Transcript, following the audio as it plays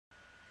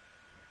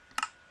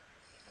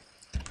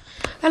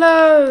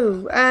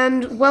Hello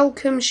and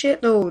welcome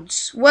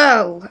shitlords.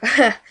 Well,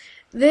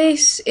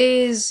 this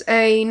is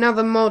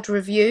another mod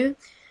review.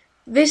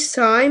 This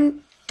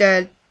time,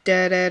 we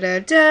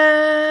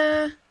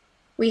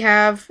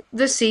have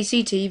the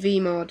CCTV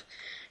mod.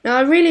 Now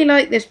I really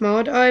like this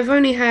mod. I've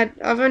only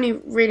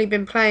really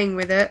been playing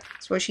with it,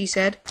 that's what she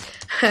said,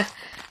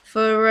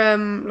 for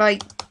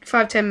like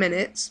 5-10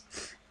 minutes.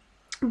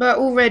 But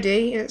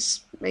already,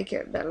 let's make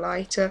it a bit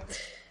lighter.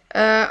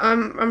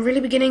 I'm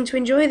really beginning to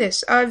enjoy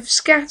this. I've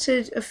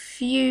scattered a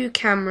few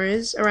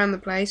cameras around the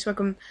place so I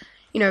can,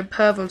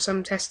 perv on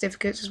some test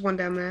certificates. There's one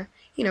down there.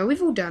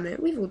 We've all done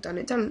it. We've all done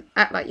it. Don't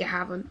act like you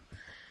haven't.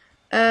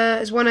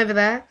 There's one over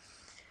there.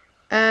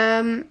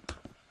 I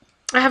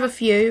have a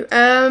few.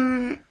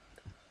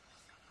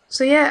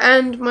 So yeah,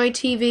 and my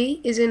TV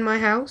is in my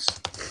house.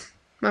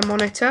 My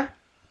monitor.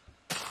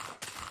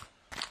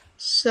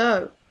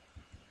 So.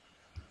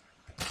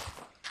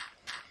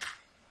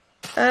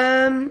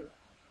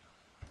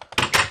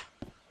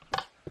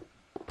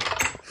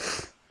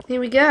 Here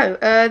we go.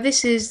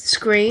 This is the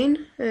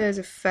screen. There's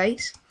a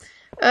face.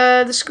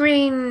 The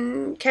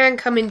screen can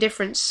come in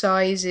different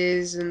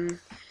sizes and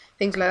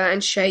things like that,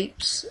 and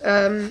shapes.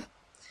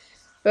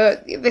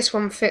 But this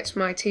one fits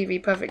my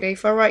TV perfectly.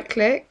 If I right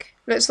click,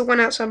 that's the one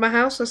outside my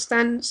house I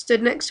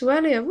stood next to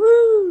earlier.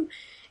 Woo!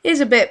 It is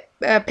a bit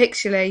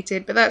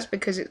pixelated, but that's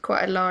because it's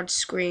quite a large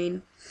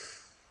screen.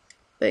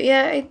 But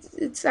yeah,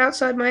 it's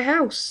outside my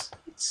house.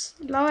 It's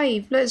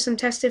live. Look, some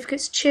test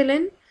certificates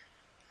chilling.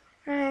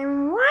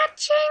 I'm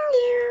watching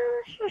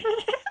you.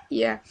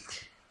 Yeah.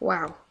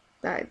 Wow.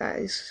 That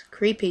is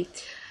creepy.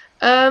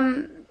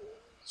 So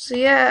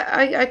yeah,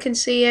 I can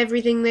see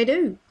everything they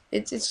do.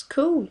 It's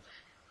cool.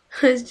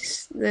 It's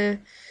just I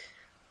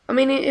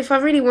mean, if I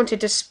really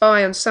wanted to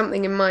spy on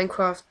something in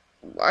Minecraft,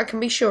 I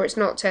can be sure it's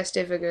not test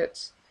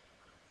certificates.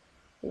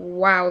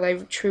 Wow, they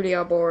truly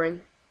are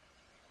boring.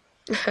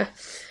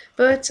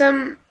 But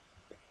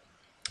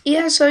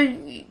yeah, so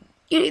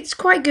it's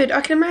quite good. I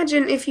can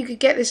imagine if you could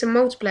get this in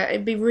multiplayer,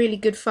 it'd be really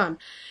good fun.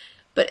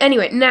 But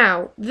anyway,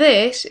 now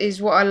this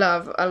is what I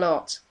love a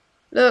lot.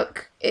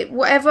 Look,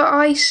 whatever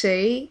I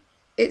see,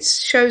 it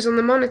shows on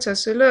the monitor.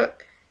 So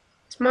look,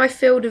 it's my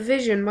field of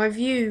vision, my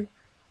view.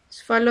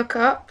 So if I look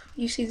up,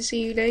 you see the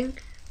ceiling.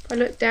 If I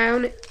look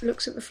down, it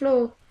looks at the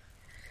floor.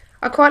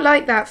 I quite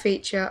like that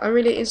feature.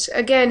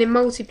 Again, in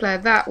multiplayer,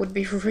 that would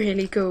be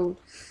really cool.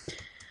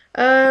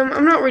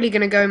 I'm not really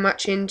going to go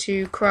much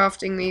into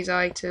crafting these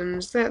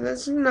items.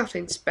 There's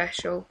nothing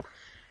special.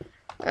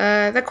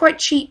 They're quite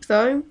cheap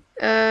though.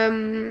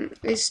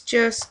 It's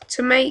just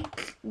to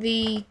make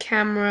the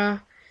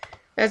camera.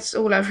 That's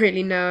all I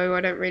really know. I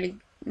don't really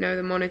know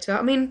the monitor.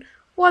 I mean,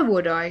 why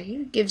would I?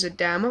 Who gives a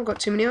damn? I've got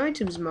too many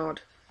items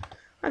mod.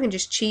 I can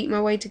just cheat my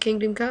way to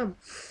Kingdom Come.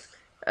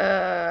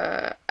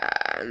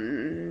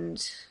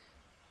 And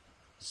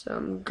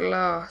some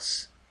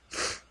glass.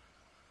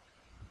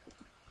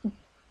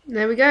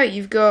 There we go,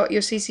 you've got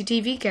your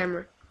CCTV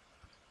camera.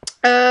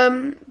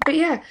 But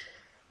yeah,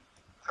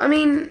 I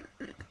mean,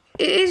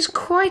 it is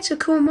quite a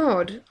cool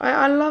mod.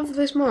 I love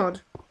this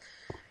mod.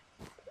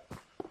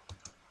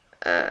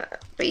 But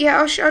yeah,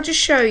 I'll just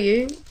show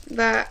you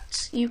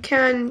that you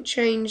can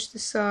change the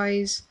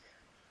size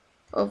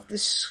of the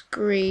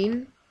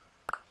screen.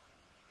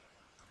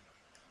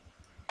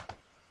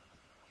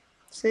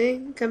 See,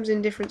 it comes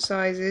in different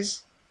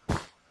sizes.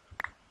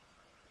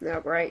 Oh,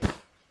 great.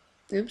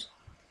 Oops.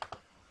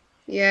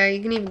 Yeah,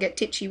 you can even get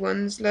titchy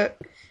ones. Look,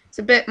 it's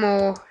a bit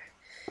more,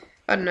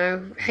 I don't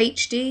know,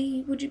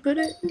 HD, would you put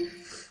it?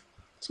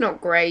 It's not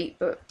great,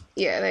 but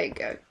yeah, there you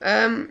go.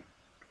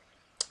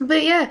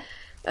 But yeah,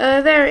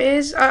 there it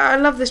is. I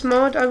love this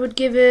mod. I would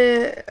give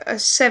it a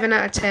 7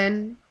 out of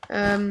 10.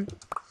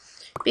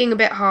 Being a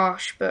bit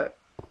harsh, but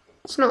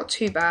it's not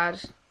too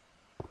bad.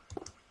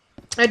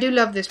 I do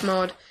love this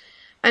mod.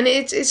 And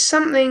it's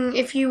something,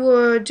 if you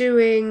were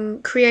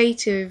doing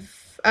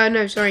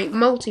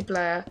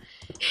multiplayer,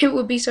 it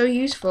would be so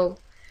useful.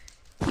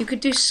 You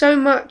could do so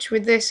much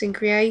with this in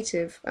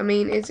creative. I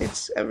mean,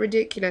 it's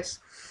ridiculous.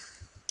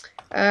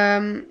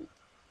 You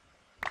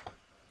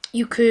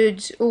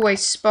could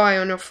always spy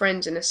on your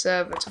friends in a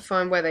server to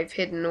find where they've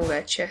hidden all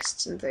their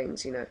chests and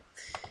things,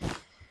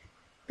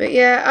 But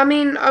yeah, I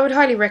mean, I would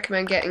highly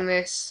recommend getting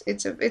this.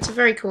 It's a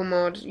very cool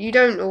mod. You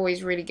don't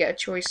always really get a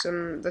choice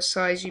on the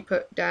size you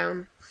put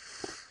down.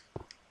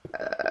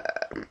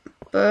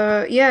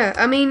 But yeah,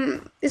 I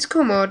mean, it's a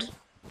cool mod.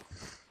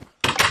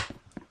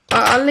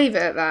 I'll leave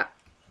it at that.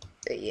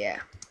 But yeah,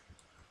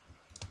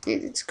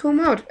 it's a cool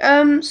mod.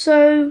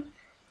 So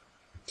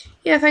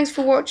yeah, thanks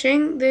for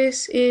watching.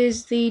 This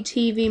is the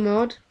TV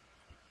mod.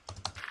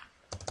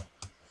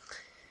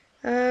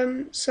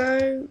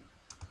 So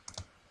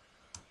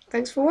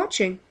thanks for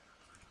watching.